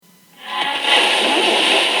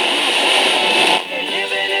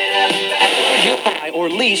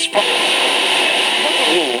police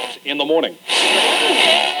rules in the morning.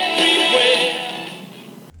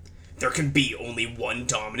 There can be only one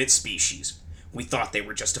dominant species. We thought they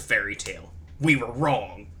were just a fairy tale. We were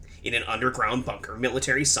wrong. In an underground bunker,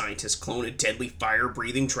 military scientists clone a deadly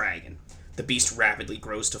fire-breathing dragon. The beast rapidly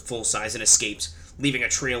grows to full size and escapes, leaving a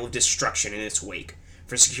trail of destruction in its wake.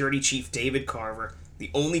 For Security Chief David Carver,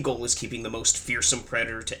 the only goal is keeping the most fearsome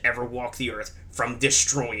predator to ever walk the earth from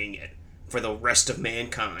destroying it. For the rest of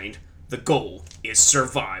mankind, the goal is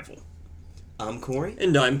survival. I'm Corey.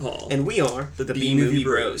 And I'm Paul. And we are the B-Movie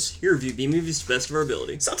Bros. Here review B-movies to the best of our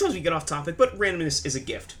ability. Sometimes we get off topic, but randomness is a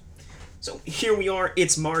gift. So here we are,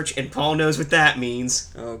 it's March, and Paul knows what that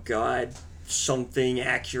means. Oh god. Something,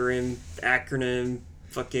 acronym,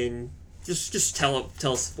 fucking... Just tell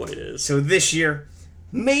us what it is. So this year,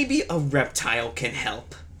 maybe a reptile can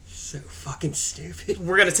help. So fucking stupid.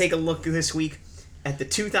 We're gonna take a look this week at the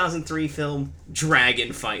 2003 film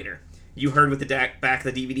Dragon Fighter. You heard what the back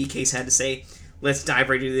of the DVD case had to say. Let's dive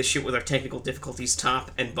right into this shit with our technical difficulties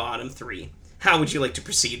top and bottom 3. How would you like to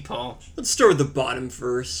proceed, Paul? Let's start with the bottom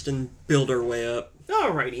first and build our way up.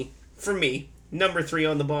 Alrighty. For me, number 3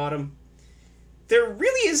 on the bottom. There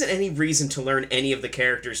really isn't any reason to learn any of the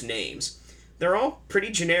characters' names. They're all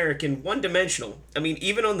pretty generic and one-dimensional. I mean,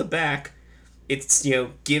 even on the back, it's,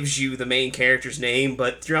 gives you the main character's name,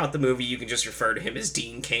 but throughout the movie you can just refer to him as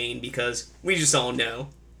Dean Cain because we just all know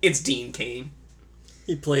it's Dean Cain.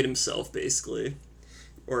 He played himself, basically.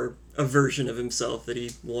 Or a version of himself that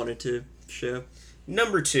he wanted to show.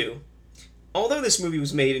 Number 2. Although this movie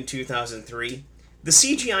was made in 2003, the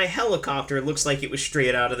CGI helicopter looks like it was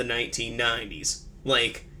straight out of the 1990s.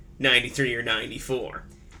 Like, 93 or 94.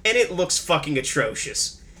 And it looks fucking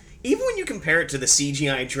atrocious. Even when you compare it to the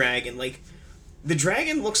CGI dragon, the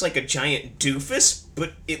dragon looks like a giant doofus,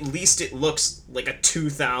 but at least it looks like a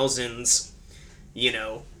 2000s,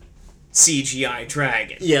 CGI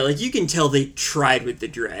dragon. Yeah, you can tell they tried with the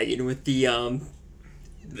dragon. With the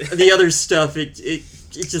other stuff, it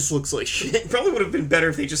just looks like shit. It probably would have been better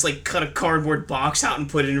if they just, cut a cardboard box out and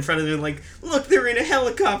put it in front of them, look, they're in a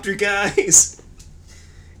helicopter, guys!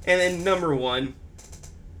 And then number 1,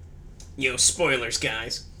 spoilers,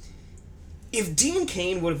 guys. If Dean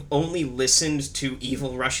Cain would have only listened to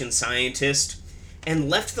evil Russian scientists and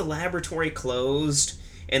left the laboratory closed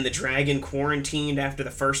and the dragon quarantined after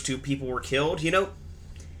the first 2 people were killed,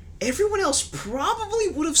 everyone else probably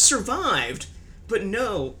would have survived. But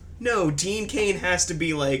no, Dean Cain has to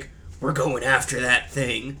be we're going after that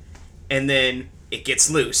thing. And then it gets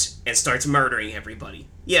loose and starts murdering everybody.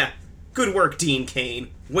 Yeah, good work, Dean Cain.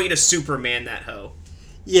 Way to Superman that hoe.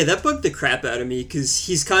 Yeah, that bugged the crap out of me, because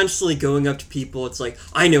he's constantly going up to people. It's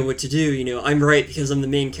I know what to do, I'm right because I'm the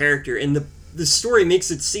main character. And the story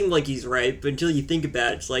makes it seem like he's right, but until you think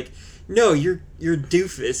about it, it's no, you're a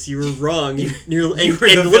doofus. You were wrong. You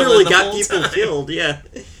literally got people killed, yeah.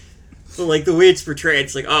 But, the way it's portrayed,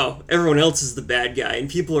 it's oh, everyone else is the bad guy, and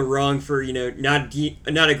people are wrong for,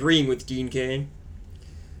 not agreeing with Dean Cain.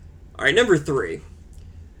 Alright, number 3.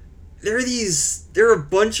 There are a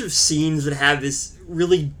bunch of scenes that have this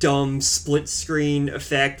really dumb split-screen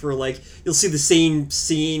effect where, you'll see the same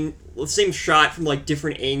scene, the same shot from,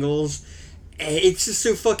 different angles, and it's just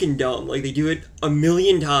so fucking dumb. They do it a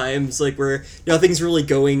million times, where nothing's really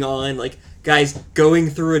going on, guys going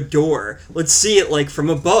through a door. Let's see it, from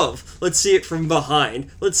above. Let's see it from behind.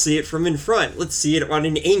 Let's see it from in front. Let's see it on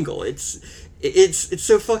an angle. It's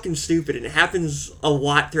so fucking stupid, and it happens a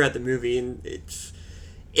lot throughout the movie, and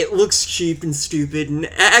it looks cheap and stupid, and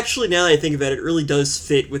actually, now that I think about it, it really does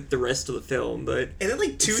fit with the rest of the film, but and then,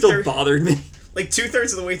 it still bothered me.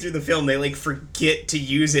 2/3 of the way through the film, they, forget to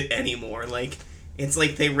use it anymore. It's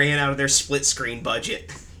they ran out of their split-screen budget.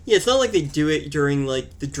 Yeah, it's not like they do it during,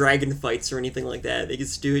 the dragon fights or anything like that. They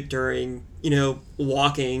just do it during,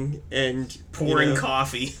 walking and... pouring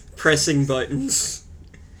coffee. Pressing buttons.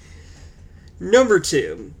 Number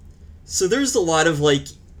 2. So there's a lot of,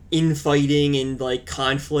 infighting and,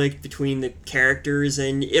 conflict between the characters,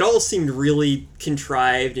 and it all seemed really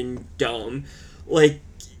contrived and dumb.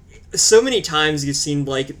 So many times it seemed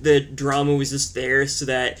like the drama was just there so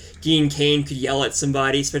that Dean Cain could yell at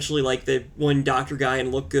somebody, especially the one doctor guy,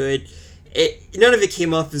 and look good. None of it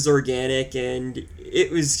came off as organic, and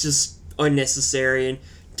it was just unnecessary, and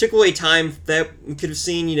took away time that we could have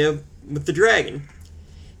seen, with the dragon.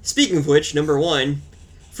 Speaking of which, number 1,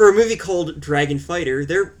 for a movie called Dragon Fighter,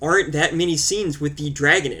 there aren't that many scenes with the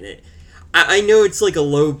dragon in it. I know it's a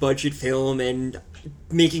low-budget film, and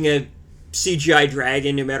making a CGI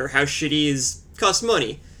dragon, no matter how shitty, costs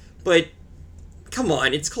money. But, come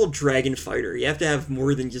on, it's called Dragon Fighter. You have to have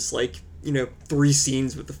more than just, 3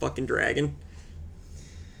 scenes with the fucking dragon.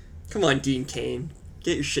 Come on, Dean Cain.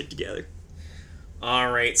 Get your shit together.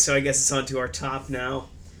 Alright, so I guess it's on to our top now.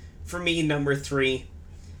 For me, number 3.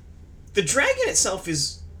 The dragon itself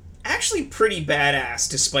is actually pretty badass,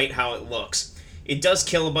 despite how it looks. It does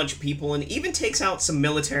kill a bunch of people, and even takes out some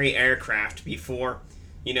military aircraft before,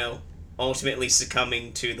 ultimately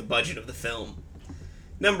succumbing to the budget of the film.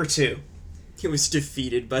 Number 2. It was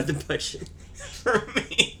defeated by the budget.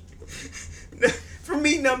 For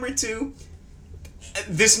me, number 2,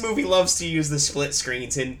 this movie loves to use the split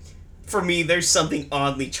screens, and for me, there's something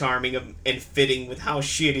oddly charming and fitting with how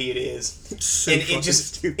shitty it is. It's so and fucking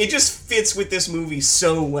stupid. it just fits with this movie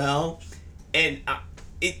so well, and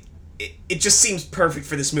it just seems perfect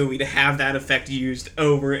for this movie to have that effect used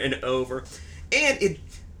over and over. And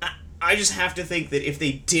I just have to think that if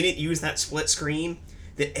they didn't use that split screen,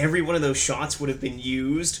 that every one of those shots would have been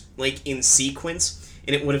used, like, in sequence,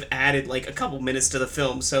 and it would have added, like, a couple minutes to the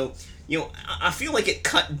film. So, I feel like it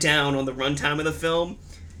cut down on the runtime of the film,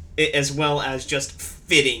 as well as just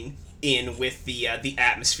fitting in with the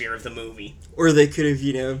atmosphere of the movie. Or they could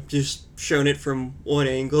have, just shown it from one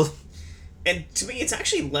angle. And to me, it's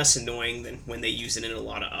actually less annoying than when they use it in a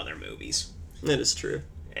lot of other movies. That is true.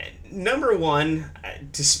 Number 1,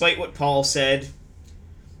 despite what Paul said,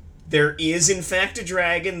 there is in fact a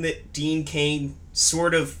dragon that Dean Cain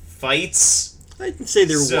sort of fights. I'd say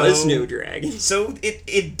there was no dragon. So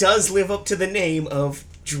it does live up to the name of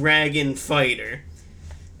Dragon Fighter.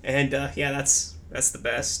 And that's the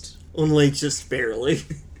best. Only just barely.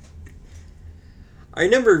 Alright,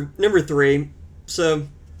 number 3. So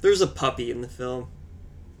there's a puppy in the film.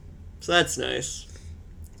 So that's nice.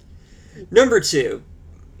 Number 2.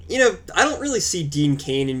 I don't really see Dean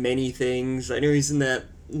Cain in many things. I know he's in that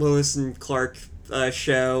Lois and Clark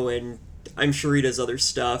show, and I'm sure he does other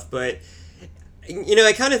stuff, but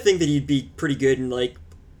I kind of think that he'd be pretty good in, like,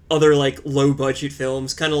 other, like, low-budget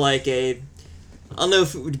films, kind of like I don't know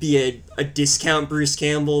if it would be a discount Bruce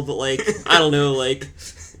Campbell, but, like, I don't know, like,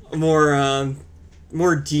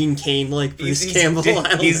 more Dean Cain-like Bruce Campbell.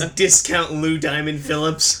 He's discount Lou Diamond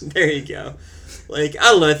Phillips. There you go. Like,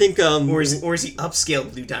 I don't know, I think, Or is he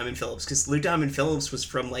upscaled Lou Diamond Phillips? Because Lou Diamond Phillips was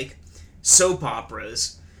from, like, soap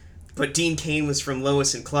operas, but Dean Cain was from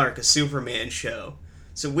Lois and Clark, a Superman show.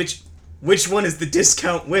 So which one is the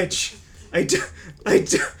discount which? I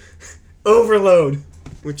do. Overload.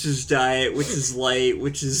 Which is Diet, which is Light,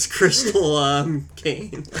 which is Crystal,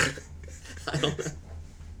 Cain. I don't know.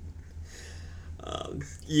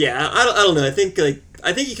 Yeah, I don't know. I think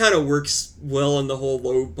he kind of works well in the whole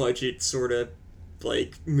low budget sort of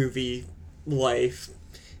like movie life.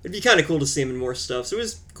 It'd be kind of cool to see him in more stuff. So it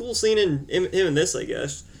was cool seeing him in this, I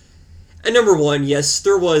guess. And number 1, yes,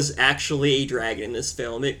 there was actually a dragon in this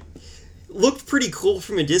film. It looked pretty cool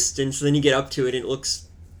from a distance, and then you get up to it and it looks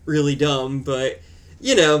really dumb, but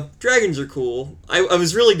dragons are cool. I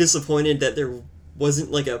was really disappointed that there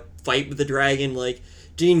wasn't like a fight with the dragon. Like,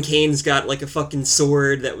 Dean Cain's got like a fucking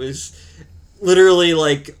sword that was literally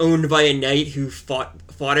like owned by a knight who fought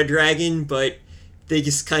a dragon, but they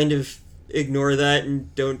just kind of ignore that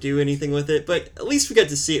and don't do anything with it. But at least we got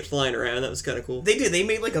to see it flying around. That was kind of cool. They did. They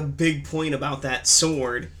made like a big point about that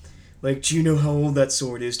sword. Like, do you know how old that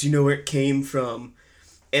sword is? Do you know where it came from?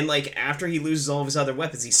 And like, after he loses all of his other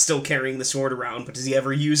weapons, he's still carrying the sword around, but does he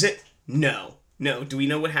ever use it? No. Do we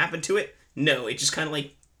know what happened to it? No. It just kind of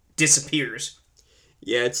like disappears.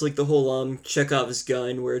 Yeah, it's like the whole Chekhov's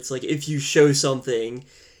gun, where it's like, if you show something,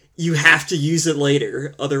 you have to use it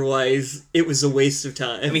later, otherwise it was a waste of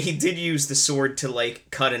time. I mean, he did use the sword to, like,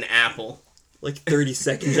 cut an apple. Like 30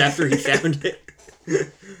 seconds after he found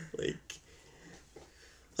it. Like,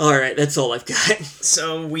 alright, that's all I've got.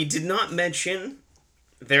 So, we did not mention,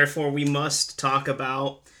 therefore we must talk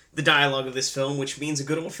about the dialogue of this film, which means a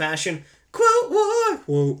good old-fashioned quote war!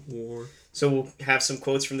 Quote war. So we'll have some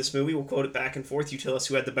quotes from this movie, we'll quote it back and forth, you tell us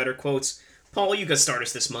who had the better quotes. Paul, you can start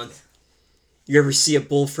us this month. You ever see a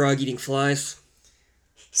bullfrog eating flies?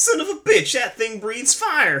 Son of a bitch, that thing breathes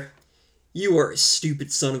fire! You are a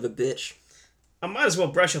stupid son of a bitch. I might as well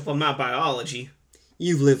brush up on my biology.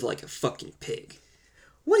 You live like a fucking pig.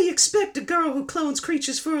 What do you expect a girl who clones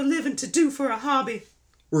creatures for a living to do for a hobby?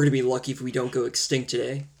 We're gonna be lucky if we don't go extinct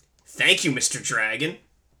today. Thank you, Mr. Dragon.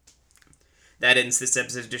 That ends this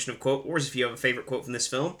episode's edition of Quote Wars. If you have a favorite quote from this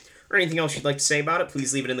film, or anything else you'd like to say about it,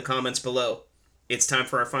 please leave it in the comments below. It's time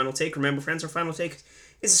for our final take. Remember, friends, our final take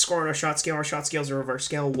is a score on our shot scale. Our shot scale is a reverse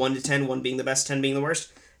scale, 1 to 10, 1 being the best, 10 being the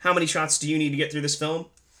worst. How many shots do you need to get through this film?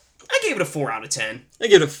 I gave it a 4 out of 10. I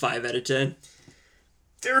give it a 5 out of 10.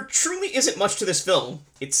 There truly isn't much to this film.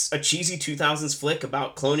 It's a cheesy 2000s flick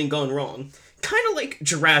about cloning gone wrong. Kind of like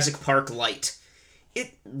Jurassic Park Light.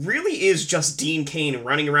 It really is just Dean Cain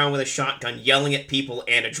running around with a shotgun, yelling at people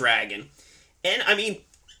and a dragon. And, I mean,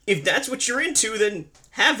 if that's what you're into, then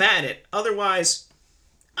have at it. Otherwise,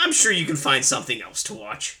 I'm sure you can find something else to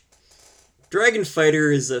watch. Dragon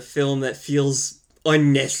Fighter is a film that feels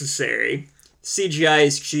unnecessary. CGI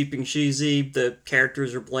is cheap and cheesy, the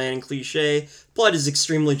characters are bland and cliche, plot is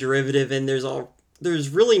extremely derivative, and there's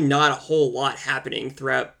really not a whole lot happening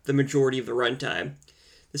throughout the majority of the runtime.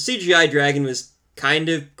 The CGI dragon was kind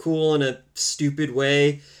of cool in a stupid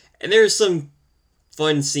way, and there's some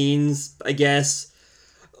fun scenes, I guess.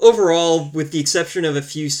 Overall, with the exception of a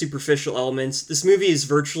few superficial elements, this movie is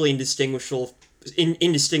virtually indistinguishable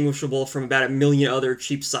from about a million other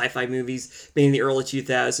cheap sci-fi movies made in the early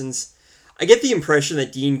 2000s. I get the impression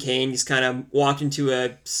that Dean Cain just kind of walked into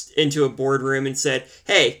a boardroom and said,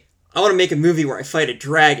 "Hey, I want to make a movie where I fight a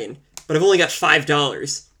dragon, but I've only got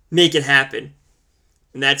 $5. Make it happen."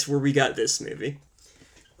 And that's where we got this movie.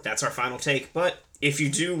 That's our final take. But if you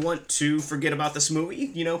do want to forget about this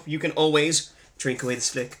movie, you can always drink away this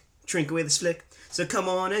flick. Drink away this flick. So come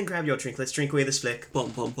on and grab your drink. Let's drink away this flick. Bum,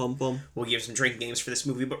 bum, bum, bum. We'll give some drink games for this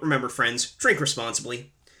movie, but remember, friends, drink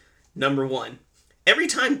responsibly. Number 1. Every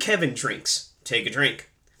time Kevin drinks, take a drink.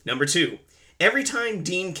 Number 2. Every time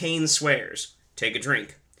Dean Cain swears, take a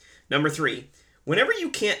drink. Number 3. Whenever you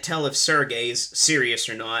can't tell if Sergey's serious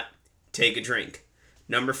or not, take a drink.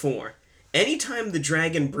 Number 4. Anytime the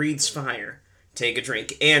dragon breathes fire, take a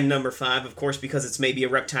drink. And number 5, of course, because it's maybe a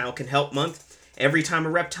reptile can help month, every time a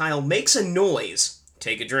reptile makes a noise,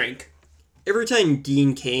 take a drink. Every time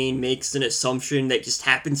Dean Cain makes an assumption that just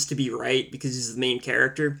happens to be right because he's the main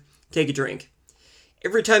character, take a drink.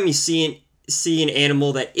 Every time you see an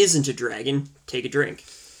animal that isn't a dragon, take a drink.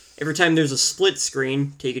 Every time there's a split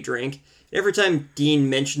screen, take a drink. Every time Dean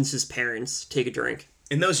mentions his parents, take a drink.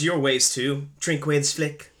 And those are your ways too. Drink away this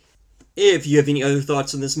flick. If you have any other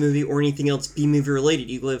thoughts on this movie or anything else B-movie related,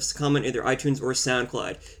 you can leave us a comment either iTunes or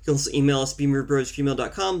SoundCloud. You can also email us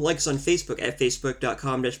bmoviebros@gmail.com, like us on Facebook at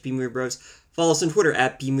facebook.com/bmoviebros, follow us on Twitter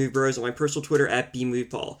at bmoviebros, and my personal Twitter at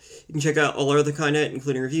bmoviepaull. You can check out all our other content,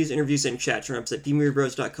 including reviews, interviews, and chat turn-ups at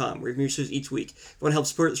bmoviebros.com. We review shows each week. If you want to help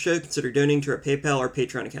support the show, consider donating to our PayPal or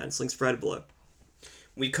Patreon accounts. Links provided below.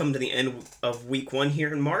 We come to the end of week 1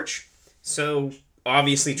 here in March, so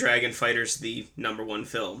obviously Dragon Fighter's the number 1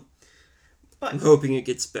 film. But, I'm hoping it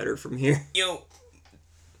gets better from here.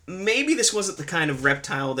 Maybe this wasn't the kind of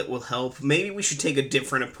reptile that will help. Maybe we should take a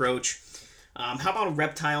different approach. How about a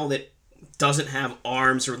reptile that doesn't have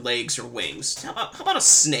arms or legs or wings? How about a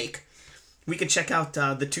snake? We could check out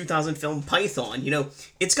the 2000 film Python.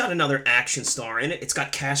 It's got another action star in it. It's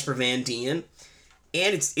got Casper Van Dien.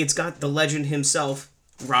 And it's got the legend himself,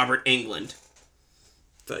 Robert Englund.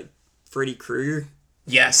 Like Freddy Krueger?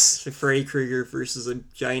 Yes. So Freddy Krueger versus a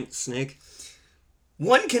giant snake?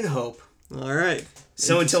 One can hope. All right.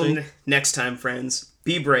 So until next time, friends,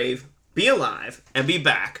 be brave, be alive, and be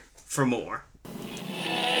back for more.